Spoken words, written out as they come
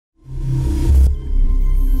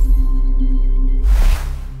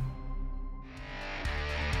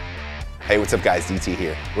Hey, what's up guys, DT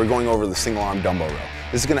here. We're going over the single arm dumbbell row.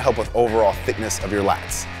 This is gonna help with overall thickness of your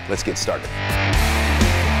lats. Let's get started.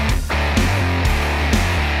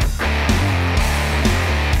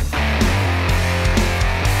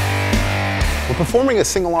 When performing a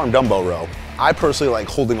single arm dumbbell row, I personally like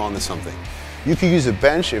holding on to something. You can use a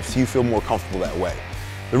bench if you feel more comfortable that way.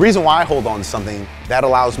 The reason why I hold on to something, that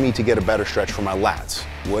allows me to get a better stretch for my lats,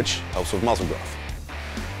 which helps with muscle growth.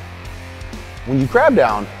 When you grab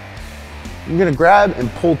down, you're gonna grab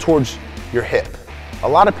and pull towards your hip. A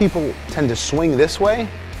lot of people tend to swing this way.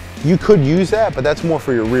 You could use that, but that's more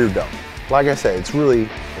for your rear delt. Like I said, it's really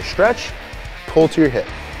a stretch, pull to your hip.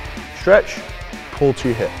 Stretch, pull to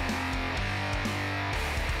your hip.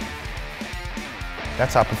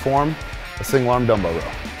 That's how I perform a single arm dumbbell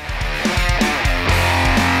row.